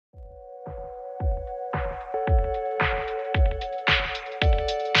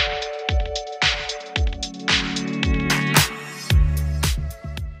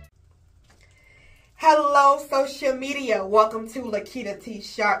social media. Welcome to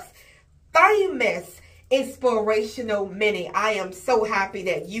Lakitatsharpe's famous inspirational minute. I am so happy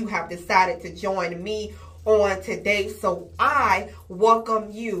that you have decided to join me on today. So I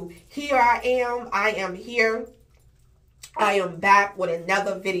welcome you. Here I am. I am here. I am back with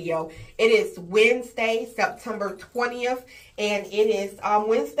another video. It is Wednesday, September 20th, and it is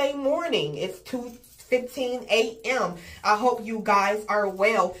Wednesday morning. It's 2:15 a.m. I hope you guys are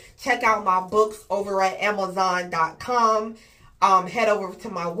well. Check out my books over at Amazon.com. Head over to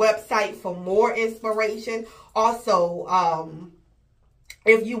my website for more inspiration. Also,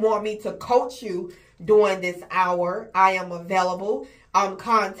 if you want me to coach you during this hour, I am available.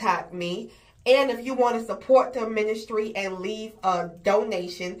 Contact me. And if you want to support the ministry and leave a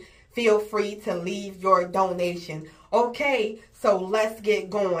donation, feel free to leave your donation. Okay, so let's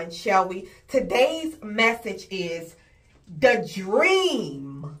get going, shall we? Today's message is, the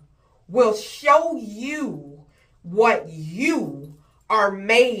dream will show you what you are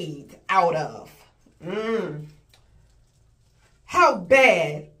made out of. How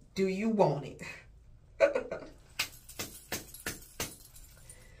bad do you want it?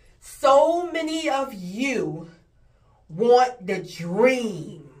 So many of you want the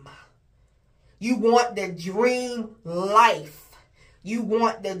dream. You want the dream life. You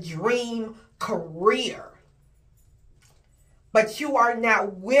want the dream career. But you are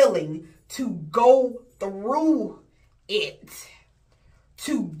not willing to go through it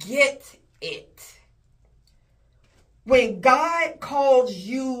to get it. When God calls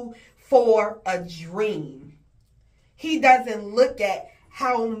you for a dream, He doesn't look at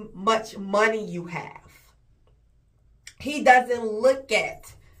how much money you have. He doesn't look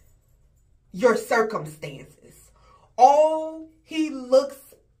at your circumstances. All He looks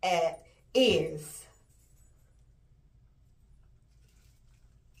at is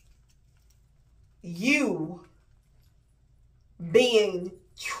you being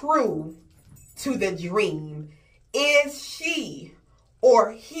true to the dream. Is she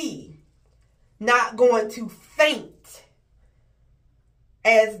or he not going to faint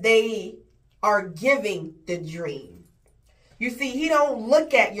as they are giving the dream? You see, He don't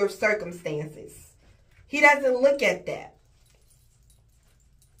look at your circumstances. He doesn't look at that.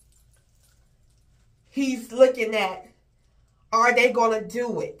 He's looking at, are they going to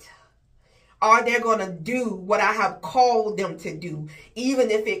do it? Are they going to do what I have called them to do? Even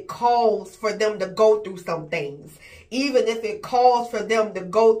if it calls for them to go through some things. Even if it calls for them to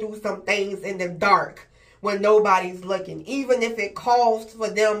go through some things in the dark when nobody's looking. Even if it calls for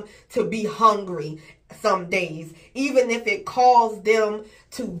them to be hungry some days. Even if it calls them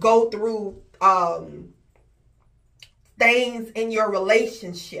to go through things in your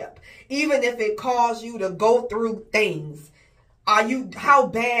relationship. Even if it calls you to go through things. How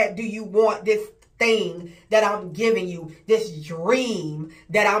bad do you want this thing that I'm giving you, this dream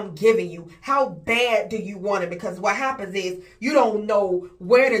that I'm giving you? How bad do you want it? Because what happens is you don't know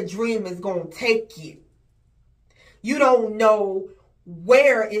where the dream is going to take you. You don't know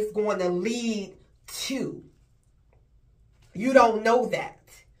where it's going to lead to. You don't know that.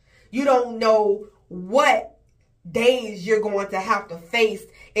 You don't know what days you're going to have to face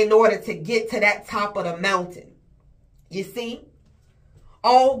in order to get to that top of the mountain. You see?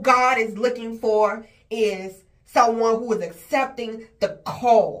 All God is looking for is someone who is accepting the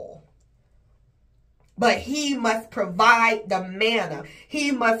call. But He must provide the manna. He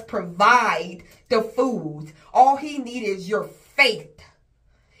must provide the food. All He needs is your faith.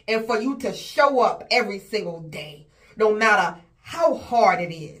 And for you to show up every single day. No matter how hard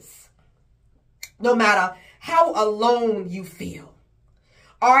it is. No matter how alone you feel.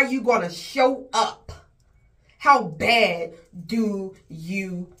 Are you going to show up? How bad do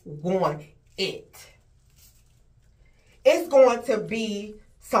you want it? It's going to be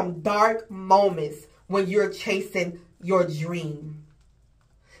some dark moments when you're chasing your dream.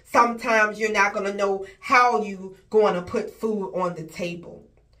 Sometimes you're not going to know how you're going to put food on the table.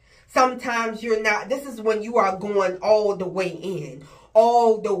 Sometimes you're not. This is when you are going all the way in.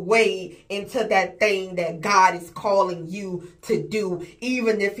 All the way into that thing that God is calling you to do.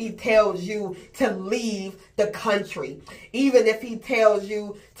 Even if He tells you to leave the country. Even if He tells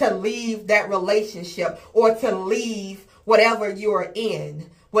you to leave that relationship. Or to leave whatever you're in.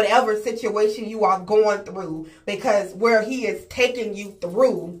 Whatever situation you are going through. Because where He is taking you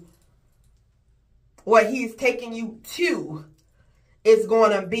through. What He's taking you to is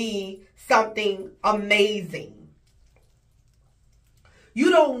going to be something amazing. You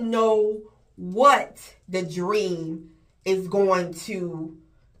don't know what the dream is going to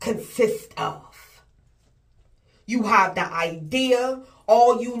consist of. You have the idea.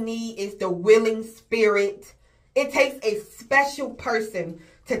 All you need is the willing spirit It takes a special person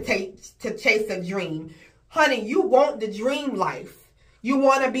to chase a dream. Honey, you want the dream life. You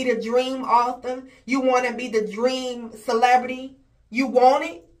want to be the dream author. You want to be the dream celebrity. You want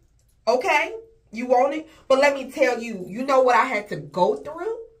it. Okay? You want it. But let me tell you, you know what I had to go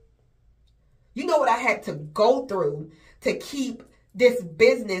through? You know what I had to go through to keep this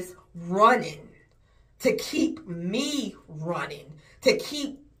business running, to keep me running, to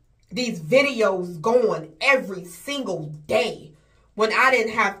keep these videos going every single day when I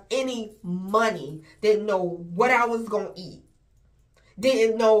didn't have any money, didn't know what I was going to eat,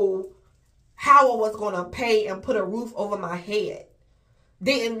 didn't know how I was going to pay and put a roof over my head,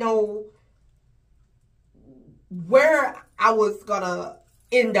 didn't know where I was going to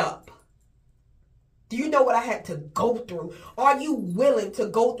end up. Do you know what I had to go through? Are you willing to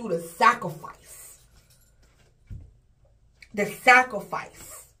go through the sacrifice? The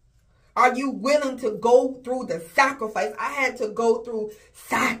sacrifice. Are you willing to go through the sacrifice? I had to go through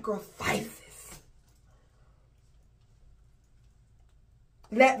sacrifices.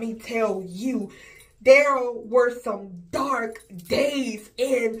 Let me tell you, there were some dark days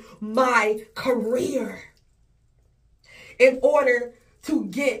in my career. In order to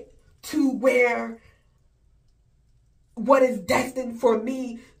get to where what is destined for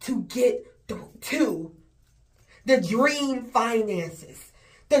me to get to. The dream finances,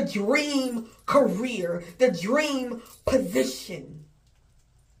 the dream career, the dream position.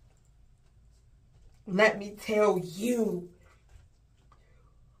 Let me tell you,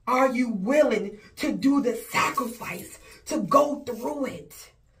 are you willing to do the sacrifice, to go through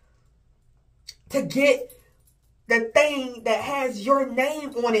it, to get the thing that has your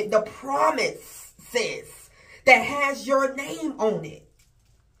name on it, the promises that has your name on it?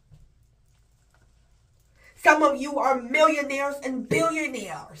 Some of you are millionaires and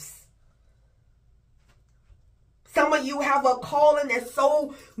billionaires. Some of you have a calling that's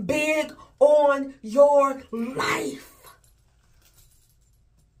so big on your life.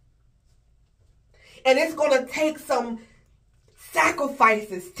 And it's going to take some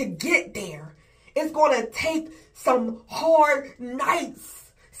sacrifices to get there. It's going to take some hard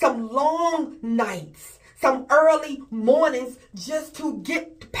nights, some long nights, some early mornings just to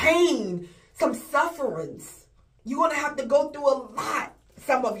get pain, some sufferings. You're going to have to go through a lot,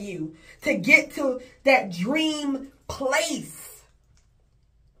 some of you, to get to that dream place.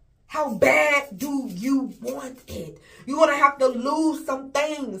 How bad do you want it? You're going to have to lose some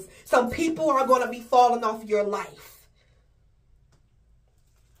things. Some people are going to be falling off your life.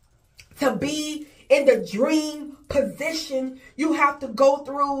 To be in the dream position, you have to go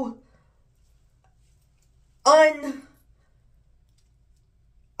through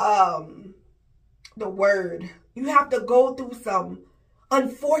you have to go through some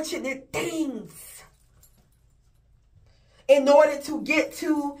unfortunate things in order to get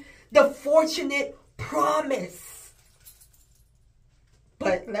to the fortunate promise.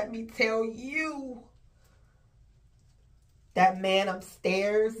 But let me tell you, that man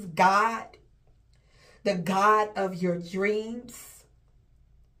upstairs, God, the God of your dreams,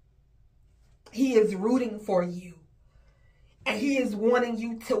 he is rooting for you. And he is wanting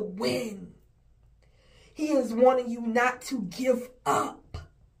you to win. He is wanting you not to give up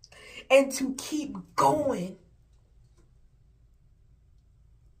and to keep going.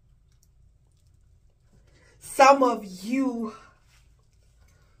 Some of you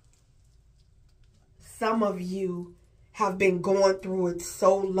have been going through it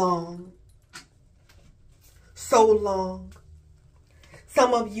so long. So long.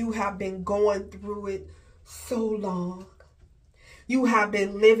 Some of you have been going through it so long. You have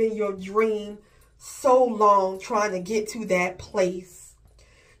been living your dream so long, trying to get to that place.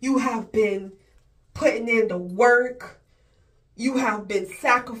 You have been putting in the work. You have been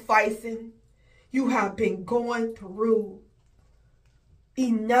sacrificing. You have been going through.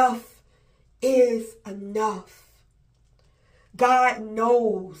 Enough is enough. God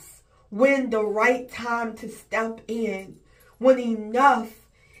knows when the right time to step in, when enough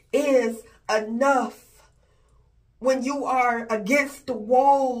is enough, when you are against the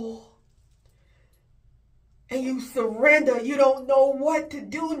wall and you surrender. You don't know what to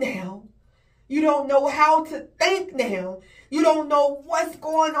do now. You don't know how to think now. You don't know what's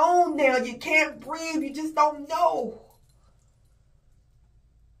going on now. You can't breathe. You just don't know.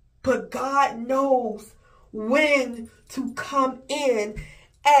 But God knows when to come in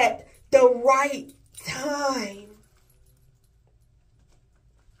at the right time.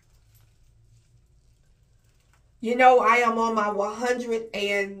 You know, I am on my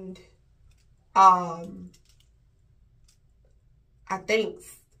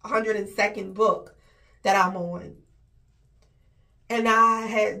 102nd book. that I'm on. And I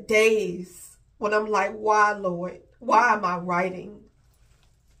had days when I'm like, why, Lord? Why am I writing?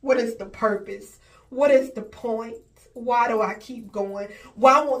 What is the purpose? What is the point? Why do I keep going?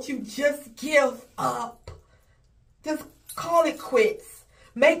 Why won't you just give up? Just call it quits.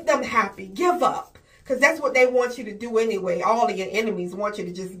 Make them happy. Give up. Because that's what they want you to do anyway. All of your enemies want you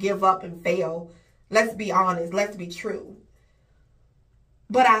to just give up and fail. Let's be honest. Let's be true.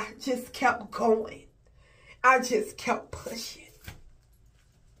 But I just kept going. I just kept pushing.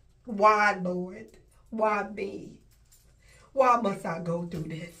 Why, Lord? Why me? Why must I go through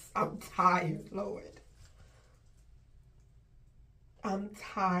this? I'm tired, Lord. I'm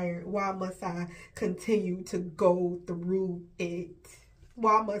tired. Why must I continue to go through it?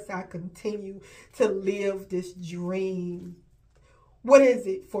 Why must I continue to live this dream? What is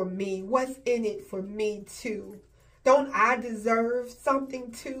it for me? What's in it for me too? Don't I deserve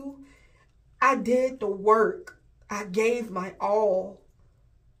something too? I did the work. I gave my all.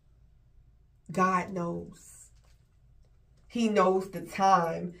 God knows. He knows the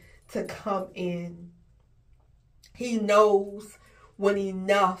time to come in. He knows when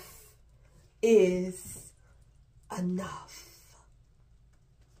enough is enough.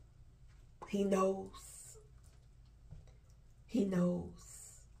 He knows. He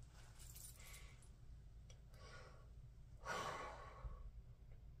knows.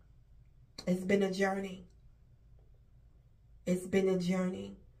 It's been a journey. It's been a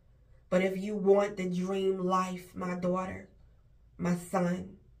journey. But if you want the dream life, my daughter, my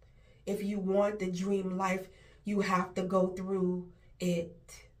son, if you want the dream life, you have to go through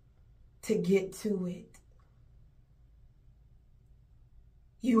it to get to it.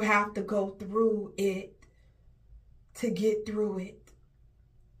 You have to go through it to get through it.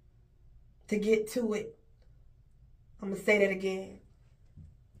 To get to it. I'm going to say that again.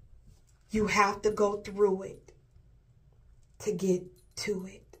 You have to go through it to get to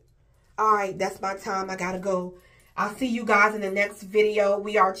it. All right, that's my time. I got to go. I'll see you guys in the next video.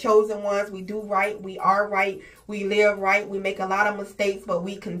 We are chosen ones. We do right. We are right. We live right. We make a lot of mistakes, but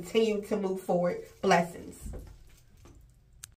we continue to move forward. Blessings.